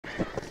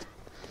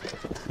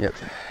Yep.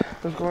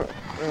 Let's go.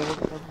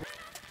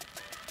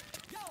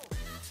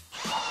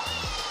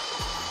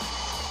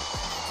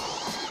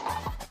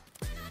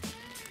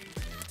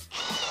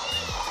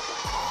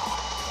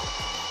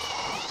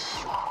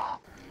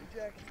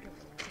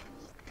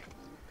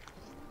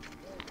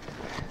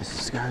 This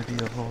has got to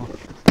be a hole.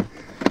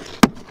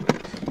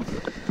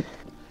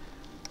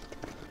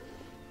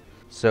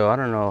 So I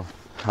don't know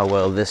how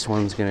well this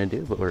one's gonna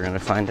do, but we're gonna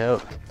find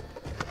out.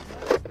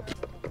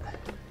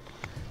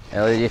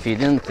 Elliot, if you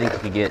didn't think you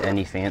could get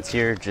any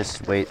fancier,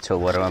 just wait till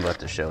what I'm about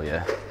to show you.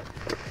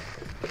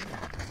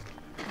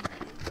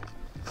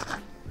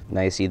 Now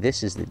you see,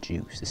 this is the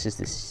juice. This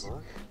is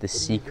the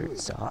secret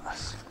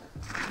sauce.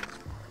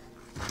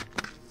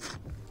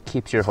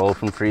 Keeps your hole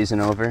from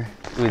freezing over.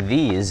 With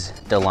these,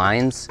 the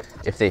lines,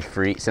 if they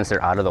freeze, since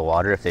they're out of the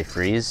water, if they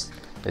freeze,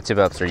 the tip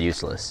ups are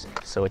useless.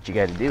 So what you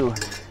gotta do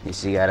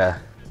is you gotta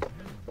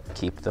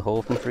keep the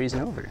hole from freezing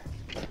over.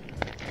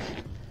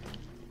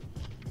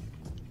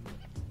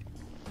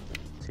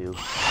 2.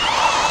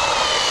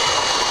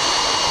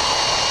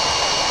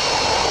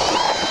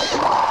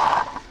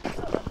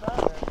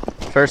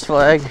 First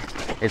flag,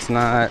 it's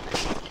not.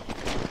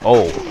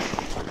 Oh.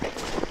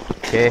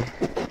 Okay.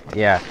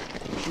 Yeah.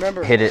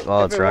 Remember, hit it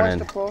while it's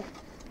running. Pull,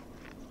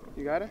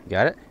 you got it? You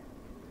got it?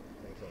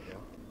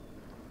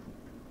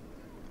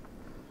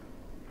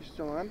 You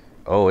still on?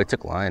 Oh, it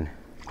took line.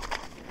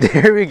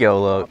 There we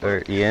go, look,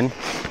 or Ian.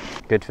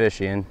 Good fish,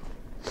 Ian.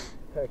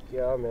 Heck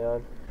yeah,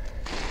 man.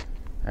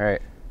 All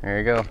right, there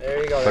you go.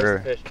 There you go. Put There's her,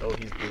 the fish. Oh,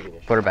 he's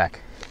bleeding. put her back.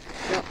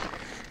 Yep.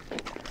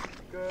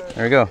 Good.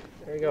 There we go.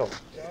 There you go.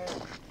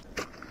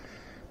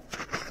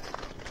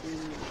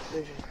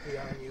 They should be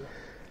on you.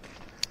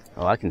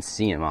 Oh, I can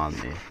see him on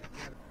me.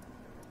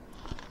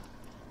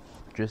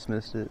 Just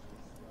missed it.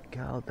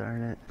 God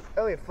darn it.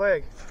 Elliot,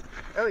 flag.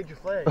 Elliot, your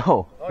flag.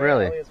 Oh,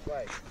 really? Yeah, Elliot's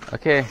flag.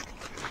 Okay.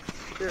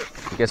 Here.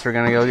 I guess we're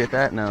gonna go get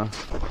that now.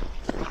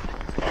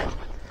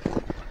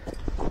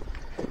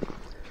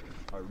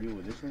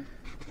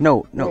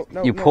 No,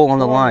 you pull on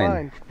the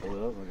line.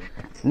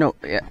 No,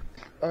 yeah.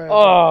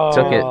 Oh.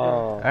 Took it.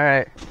 All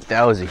right.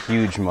 That was a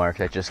huge mark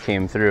that just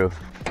came through.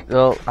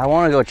 Well, I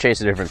want to go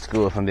chase a different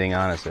school if I'm being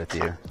honest with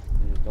you. You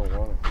just don't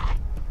want it.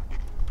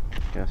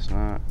 Guess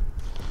not.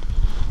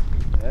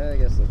 Yeah, I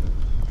guess so.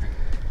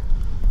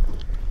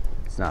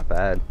 It's not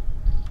bad.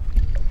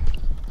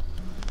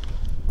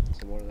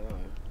 Some more than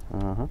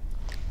that. Uh-huh.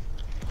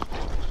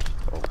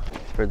 Oh,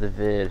 for the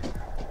vid.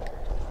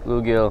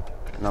 Bluegill,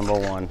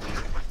 #1.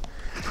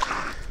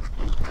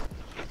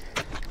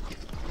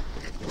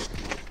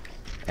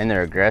 And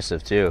they're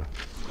aggressive too.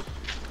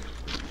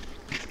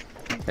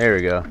 There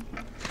we go.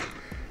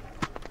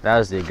 That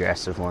was the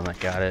aggressive one that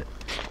got it.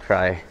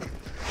 Try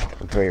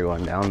the bigger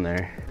one down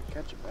there.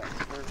 Catch it back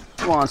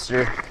first.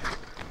 Monster.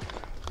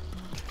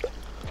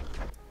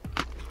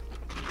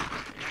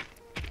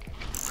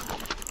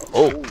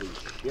 Oh,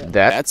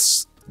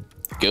 that's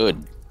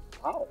good.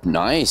 Wow.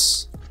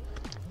 Nice.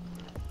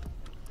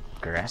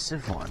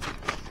 Aggressive one.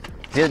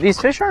 Dude, these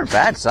fish aren't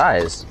bad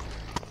size.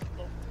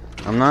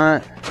 I'm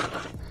not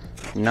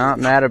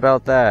mad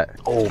about that.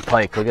 Oh,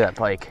 pike. Look at that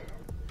pike.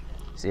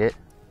 See it?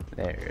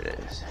 There it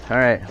is. All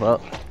right,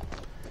 well.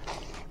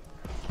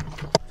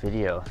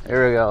 Video.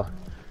 There we go.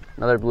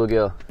 Another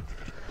bluegill.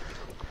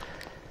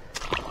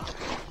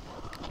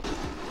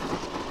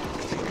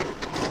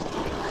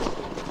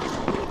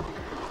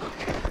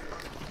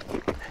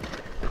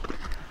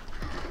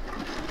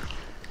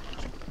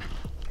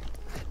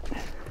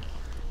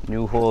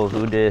 New hole,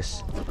 who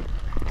dis?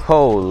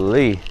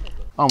 Holy.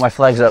 Oh, my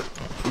flag's up.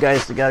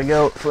 Guys, we gotta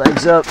go.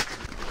 Flag's up.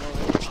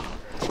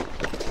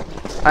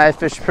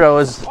 iFish Pro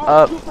is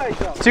up.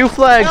 2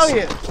 flags.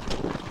 Elliot.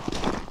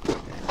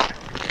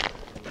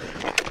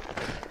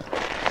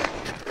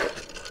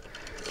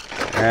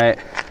 All right.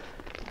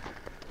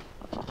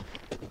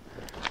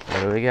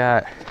 What do we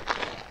got?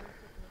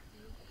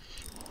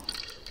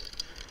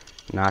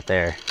 Not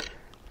there.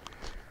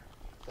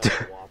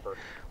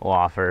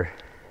 Whopper.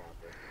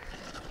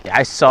 Yeah,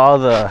 I saw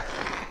the.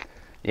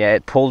 Yeah,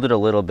 it pulled it a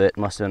little bit.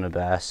 Must have been a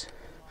bass.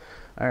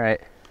 All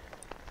right.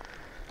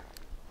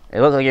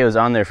 It looked like it was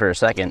on there for a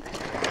second.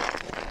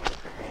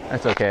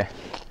 That's okay.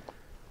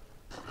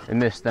 It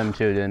missed them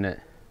too, didn't it?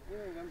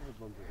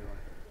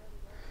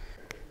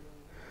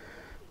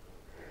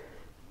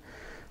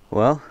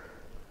 Well.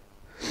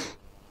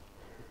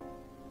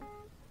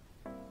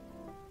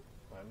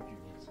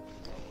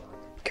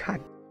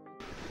 God.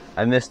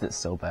 I missed it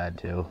so bad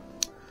too.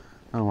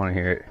 I don't want to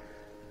hear it.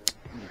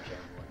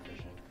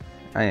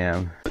 I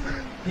am.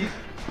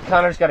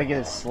 Connor's got to get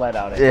his sled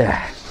out.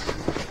 Yeah.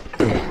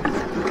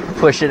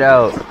 Push it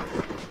out.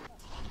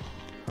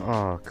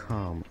 Oh,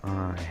 come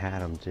on. I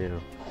had him too.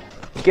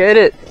 Get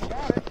it.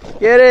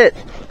 Get it.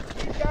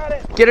 Got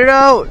it. Get it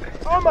out.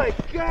 Oh my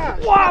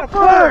God.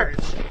 Whopper.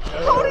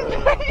 How did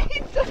that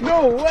eat?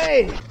 No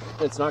way.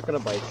 It's not going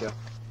to bite you.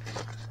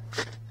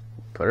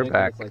 Put her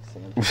back. Like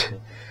sand.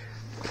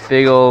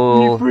 Big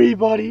ol' Free,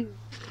 buddy.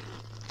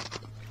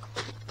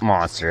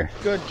 monster.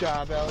 Good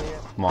job, Elliot.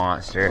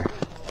 Monster.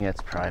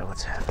 That's probably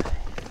what's happening.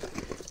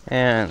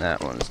 And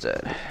that one's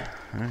dead.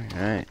 All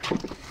right.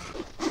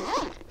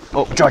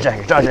 Oh,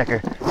 jawjacker,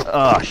 jawjacker.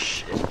 Oh,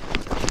 shit.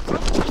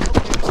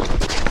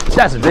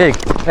 That's big.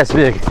 That's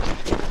big.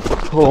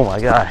 Oh my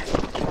God.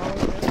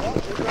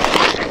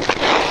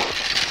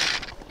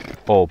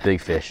 Oh,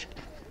 big fish.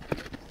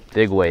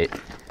 Big weight.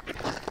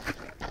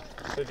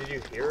 So did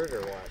you hear it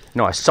or what?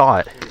 No, I saw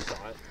it. You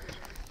saw it?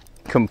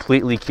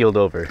 Completely keeled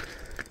over.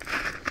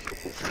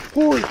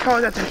 Holy cow,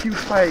 that's a huge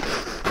pike.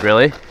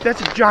 Really? That's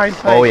a giant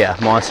pike. Oh yeah,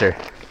 monster.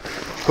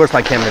 Of course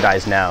my camera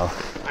dies now.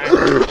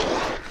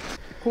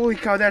 Holy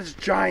cow, that's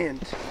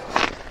giant.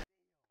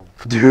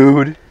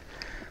 Dude.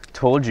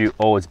 Told you.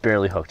 Oh, it's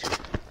barely hooked.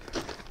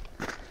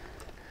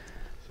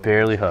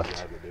 Barely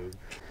hooked.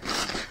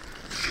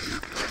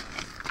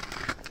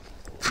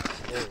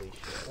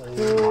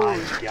 Oh my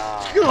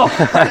God.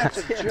 That's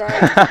a giant.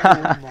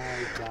 Oh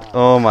my God.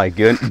 Oh my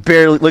goodness.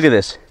 Barely. Look at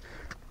this.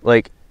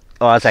 Like,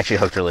 oh, that's actually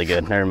hooked really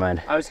good. Never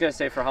mind. I was gonna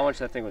say, for how much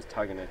that thing was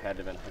tugging, it had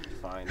to have been hooked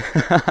fine.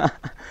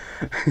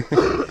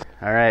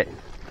 All right.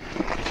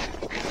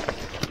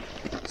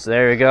 So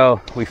there we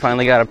go. We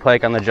finally got a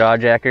pike on the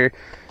jawjacker.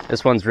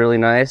 This one's really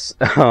nice.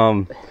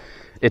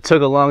 It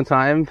took a long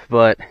time,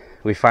 but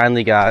we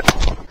finally got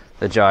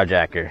the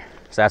jawjacker.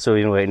 So that's what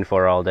we've been waiting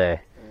for all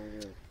day.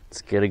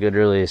 Let's get a good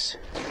release.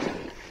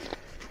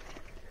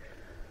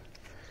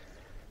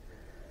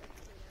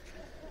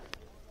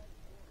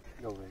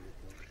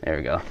 There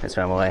we go. It's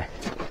swam away.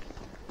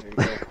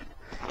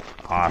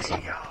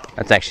 Awesome.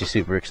 That's actually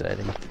super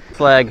exciting.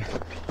 Flag.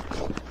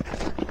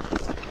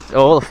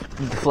 Oh,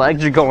 the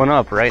flags are going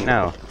up right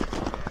now.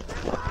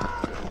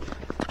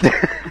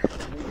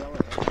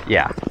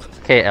 Yeah.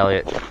 Okay,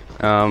 Elliot.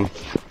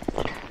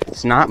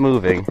 It's not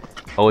moving.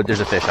 Oh,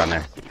 there's a fish on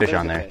there. Fish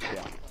on there.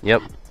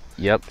 Yep.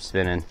 Yep,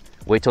 spinning.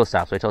 Wait till it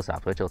stops. Wait till it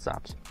stops. Wait till it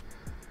stops.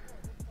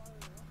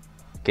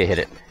 Okay, hit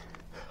it.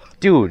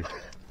 Dude.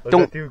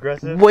 Don't. Too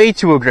aggressive? Way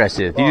too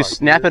aggressive. You just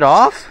snap it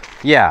off?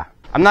 Yeah.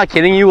 I'm not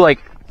kidding you. Like,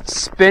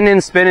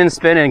 spinning, spinning,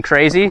 spinning,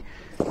 crazy.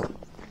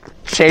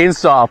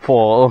 Chainsaw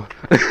pull.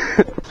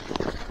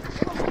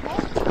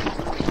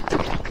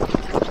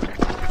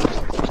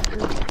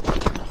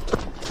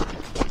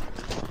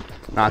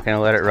 Not gonna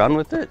let it run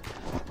with it?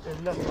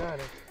 There's nothing on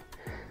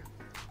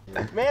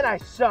it. Man, I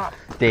suck.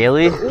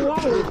 Daily?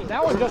 Whoa,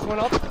 that one just went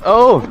up.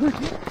 Oh!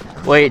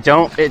 Wait,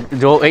 don't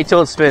wait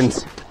till it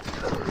spins.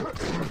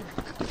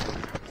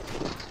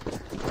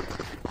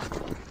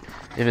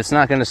 If it's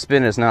not gonna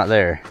spin, it's not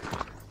there.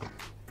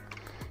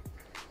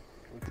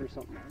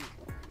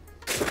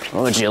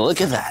 Oh, would you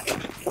look at that?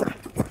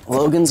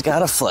 Logan's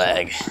got a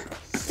flag.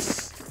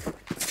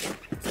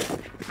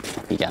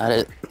 He got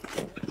it.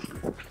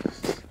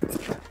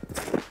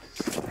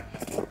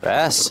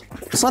 Bass.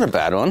 It's not a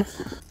bad one.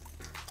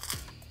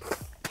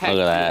 Look at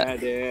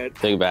that. Yeah,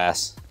 Big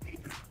bass.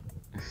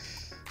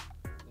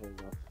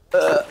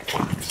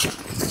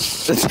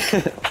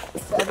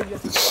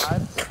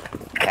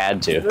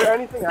 Had to. Is there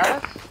anything on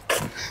it?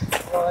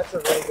 Oh, that's a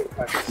really good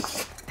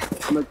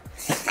question.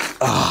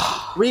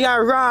 We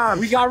got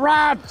robbed! We got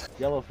robbed!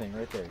 Yellow thing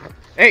right there.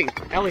 Hey,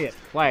 Elliot,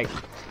 flag.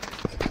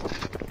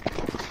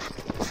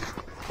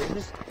 They're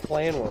just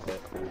playing with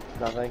it.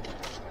 Nothing.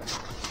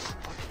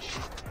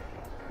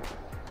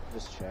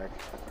 Just check.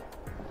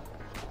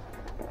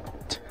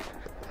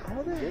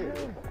 How the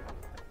hell?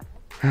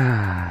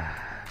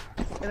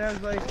 And I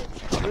was like,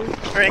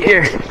 Right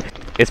here.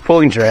 It's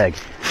pulling drag.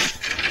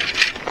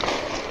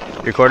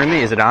 You recording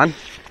me? Is it on? I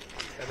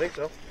think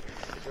so.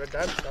 Red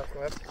dot stuff, go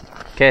ahead.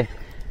 Okay.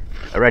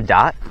 A red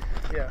dot?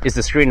 Yeah. Is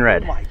the screen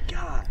red? Oh my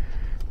God.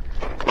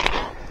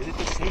 Is it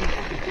the same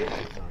fucking thing?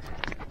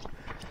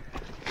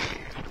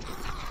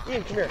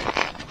 Ian, come here.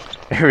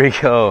 There we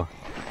go.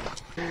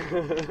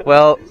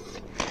 Well,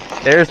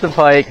 there's the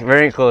pike.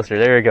 Very closer.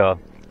 There we go.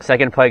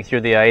 Second pike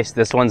through the ice.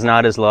 This one's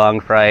not as long,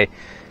 probably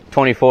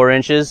 24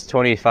 inches,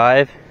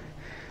 25.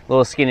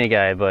 Little skinny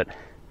guy, but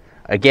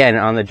again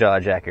on the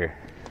jawjacker.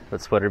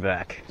 Let's put her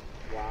back.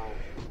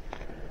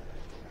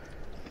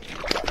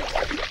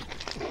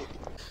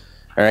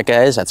 All right,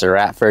 guys, that's a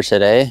wrap for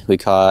today. We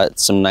caught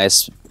some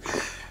nice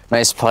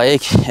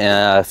pike,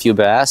 a few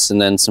bass,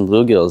 and then some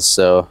bluegills.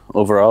 So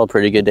overall, a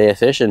pretty good day of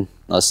fishing.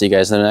 I'll see you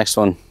guys in the next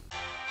one.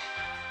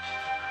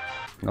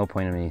 No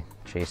point in me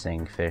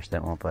chasing fish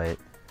that won't bite.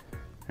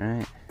 All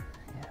right.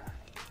 Yeah.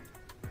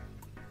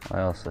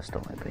 I also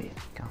stole my bait.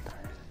 Count that.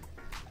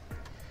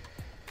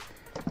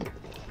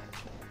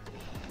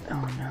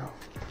 Oh no.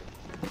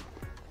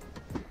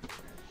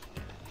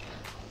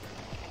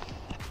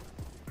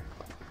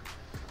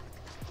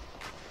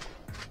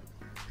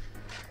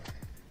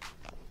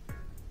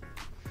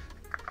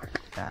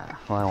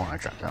 Well, I want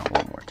to drop down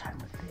one more time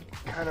with bait.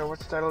 Connor,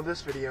 what's the title of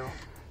this video?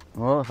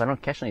 Well, if I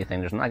don't catch anything,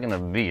 there's not going to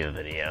be a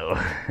video.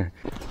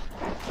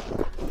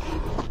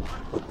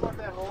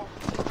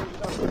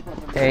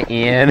 Hey,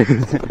 Ian.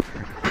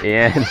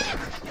 Ian,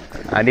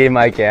 I need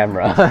my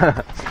camera.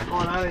 What's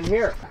going on in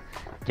here?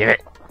 Give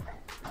it.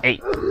 Hey,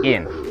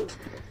 Ian.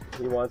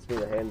 He wants me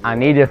to hand I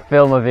need to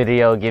film a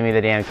video. Give me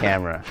the damn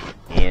camera.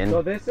 Ian. million.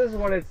 So this is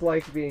what it's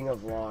like being a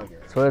vlogger.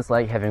 That's what it's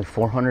like having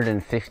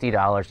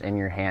 $450 in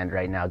your hand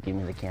right now. Give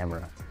me the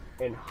camera.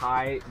 In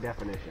high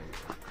definition.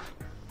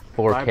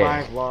 4K.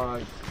 Bye-bye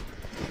vlog.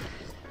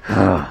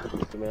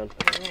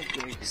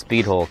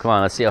 Speed hole. Come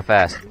on, let's see how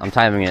fast. I'm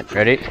timing it.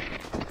 Ready?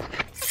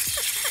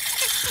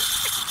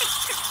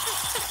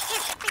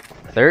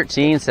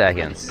 13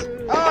 seconds.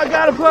 Oh, I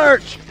got a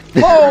perch.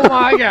 Oh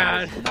my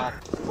god!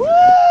 Woo!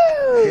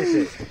 Kiss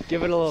it.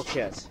 Give it a little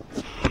kiss.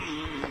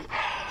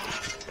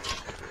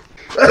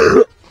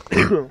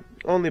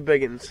 Only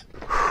biggins.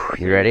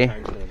 You ready?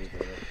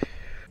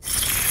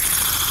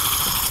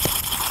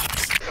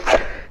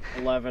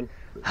 11.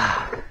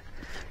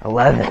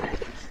 11.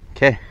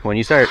 Okay, when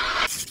you start.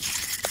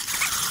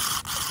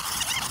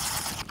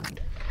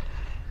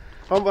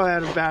 I'm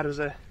about as bad as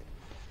a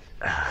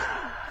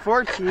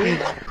 14.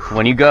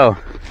 When you go.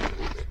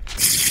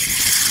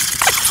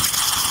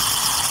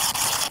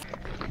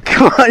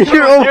 Come on,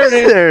 you're almost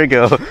there. We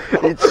go.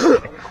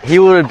 He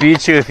would have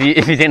beat you if he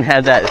didn't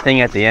have that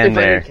thing at the end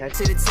there. To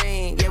the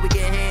team, yeah, we get